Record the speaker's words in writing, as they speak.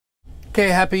Okay,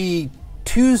 happy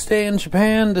Tuesday in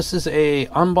Japan. This is a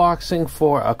unboxing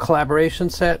for a collaboration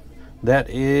set that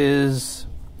is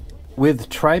with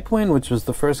Tripowin, which was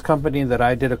the first company that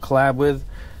I did a collab with.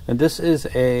 And this is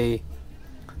a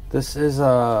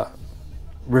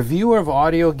reviewer of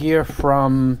audio gear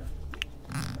from,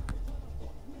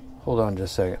 hold on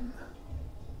just a second,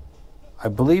 I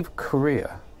believe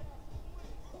Korea.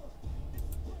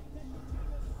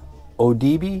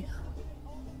 0diBi.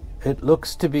 It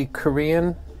looks to be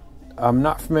Korean. I'm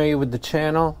not familiar with the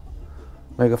channel.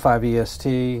 Mega 5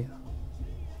 EST,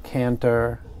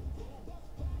 Cantor.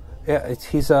 Yeah,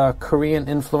 he's a Korean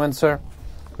influencer.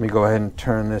 Let me go ahead and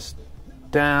turn this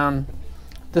down.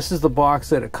 This is the box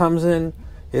that it comes in.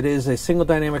 It is a single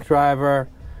dynamic driver.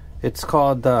 It's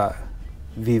called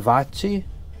VIVACE.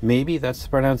 Maybe that's the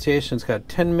pronunciation. It's got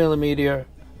 10mm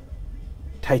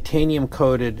titanium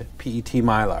coated PET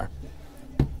mylar.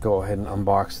 Go ahead and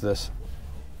unbox this.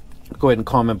 Go ahead and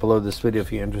comment below this video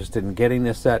if you're interested in getting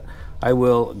this set. I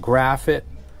will graph it,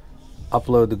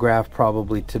 upload the graph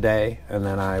probably today, and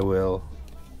then I will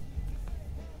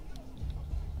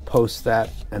post that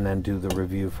and then do the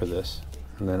review for this.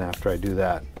 And then after I do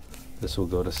that, this will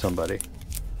go to somebody.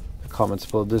 The comments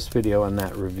below this video and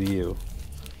that review.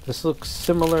 This looks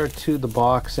similar to the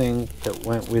boxing that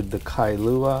went with the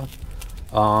Kailua.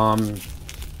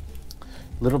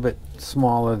 Little bit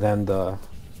smaller than the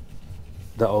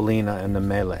Olina and the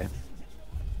Melee,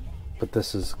 but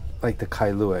this is like the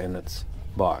Kailua in its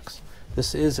box.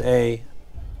 This is a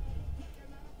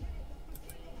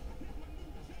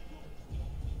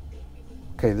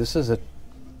this is a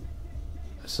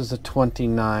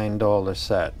 $29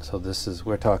 set, so this is,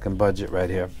 we're talking budget right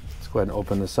here. Let's go ahead and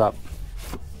open this up.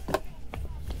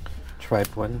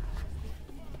 Tripowin,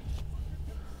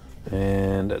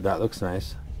 and that looks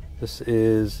nice. This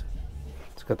is,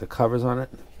 it's got the covers on it.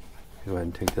 Go ahead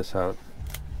and take this out.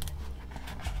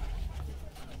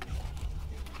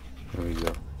 There we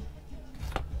go.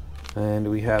 And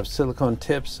we have silicone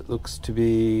tips. It looks to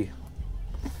be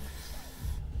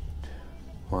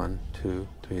 1, 2,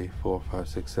 3, 4, 5,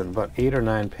 6, 7, about 8 or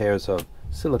 9 pairs of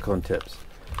silicone tips.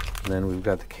 And then we've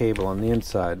got the cable on the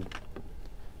inside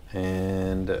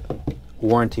and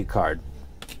warranty card.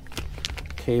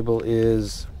 Cable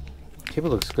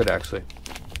looks good actually.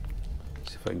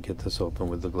 See if I can get this open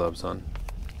with the gloves on.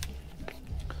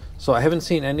 So I haven't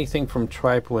seen anything from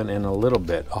Tripowin in a little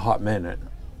bit, a hot minute.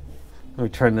 Let me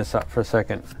turn this up for a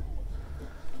second.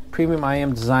 Premium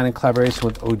IM design in collaboration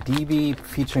with 0diBi,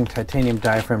 featuring titanium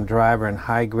diaphragm driver and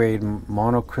high-grade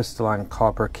monocrystalline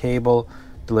copper cable,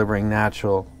 delivering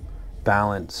natural,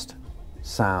 balanced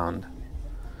sound.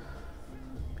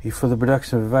 For the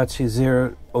production of VIVACE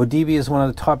 0, 0diBi is one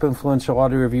of the top influential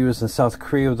audio reviewers in South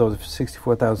Korea with over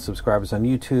 64,000 subscribers on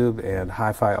YouTube and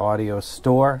Hi-Fi Audio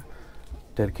Store,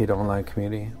 dedicated online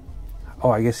community. Oh,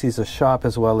 I guess he's a shop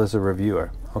as well as a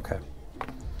reviewer. Okay.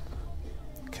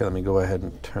 Okay, let me go ahead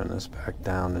and turn this back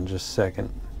down in just a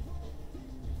second.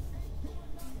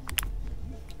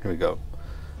 Here we go.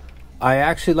 I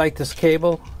actually like this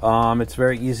cable. It's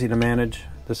very easy to manage.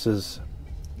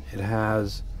 It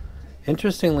has,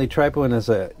 interestingly, Tripowin is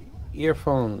a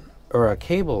earphone or a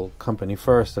cable company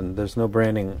first, and there's no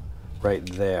branding right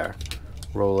there.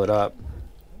 Roll it up,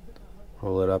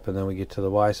 and then we get to the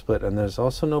Y split, and there's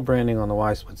also no branding on the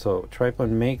Y split. So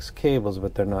Tripowin makes cables,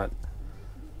 but they're not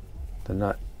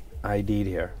ID'd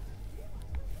here.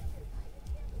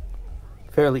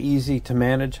 Fairly easy to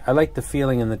manage. I like the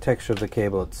feeling and the texture of the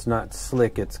cable. It's not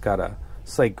slick. It's got a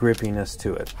slight grippiness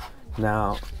to it.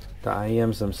 Now the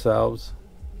IEMs themselves,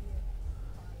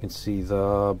 you can see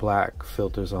the black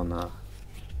filters on the,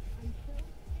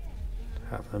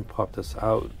 have them pop this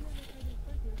out.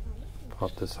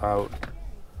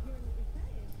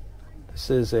 This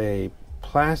is a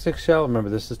plastic shell. Remember,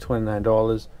 this is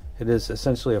 $29. It is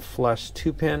essentially a flush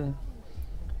 2-pin.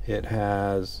 It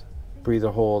has a breather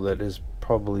hole that is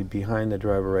probably behind the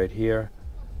driver right here,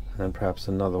 and then perhaps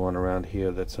another one around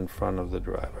here that's in front of the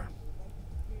driver.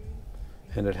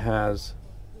 And it has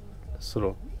this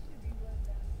little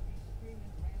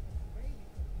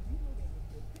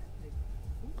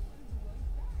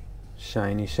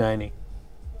shiny.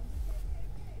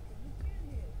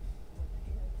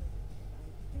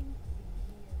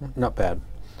 Not bad.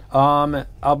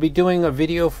 I'll be doing a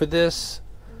video for this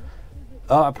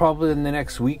probably in the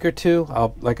next week or two.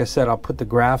 Like I said, I'll put the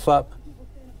graph up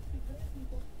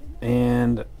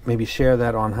and maybe share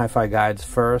that on Hi-Fi Guides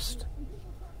first.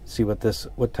 See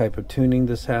what type of tuning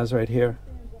this has right here.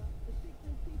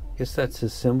 Guess that's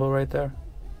his symbol right there.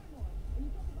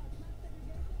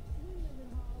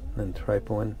 And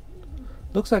Tripowin.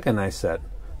 Looks like a nice set.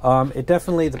 It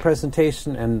definitely, the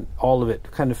presentation and all of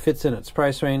it kind of fits in its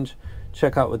price range.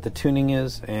 Check out what the tuning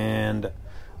is, and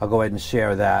I'll go ahead and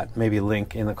share that, maybe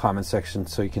link in the comment section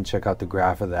so you can check out the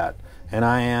graph of that.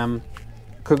 And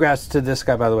congrats to this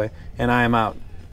guy, by the way, and I am out.